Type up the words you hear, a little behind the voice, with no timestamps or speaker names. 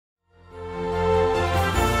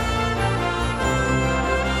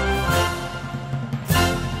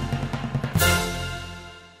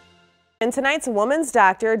And tonight's Woman's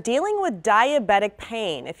Doctor, dealing with diabetic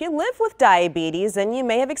pain. If you live with diabetes, then you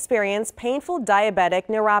may have experienced painful diabetic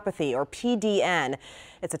neuropathy, or PDN.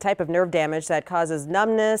 It's a type of nerve damage that causes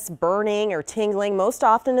numbness, burning, or tingling, most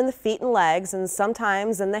often in the feet and legs, and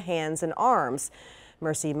sometimes in the hands and arms.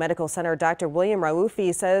 Mercy Medical Center Dr. William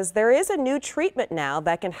Raoofi says there is a new treatment now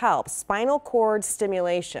that can help: spinal cord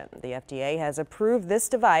stimulation. The FDA has approved this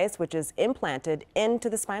device, which is implanted into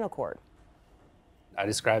the spinal cord. I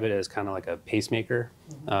describe it as kind of like a pacemaker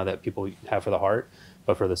that people have for the heart,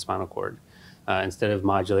 but for the spinal cord. Instead of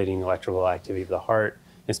modulating electrical activity of the heart,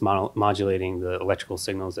 it's modulating the electrical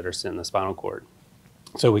signals that are sent in the spinal cord.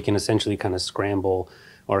 So we can essentially kind of scramble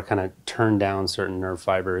or kind of turn down certain nerve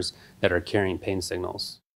fibers that are carrying pain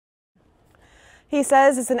signals. He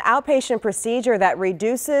says it's an outpatient procedure that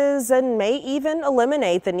reduces and may even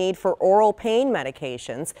eliminate the need for oral pain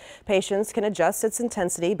medications. Patients can adjust its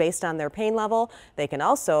intensity based on their pain level. They can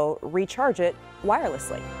also recharge it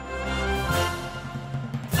wirelessly.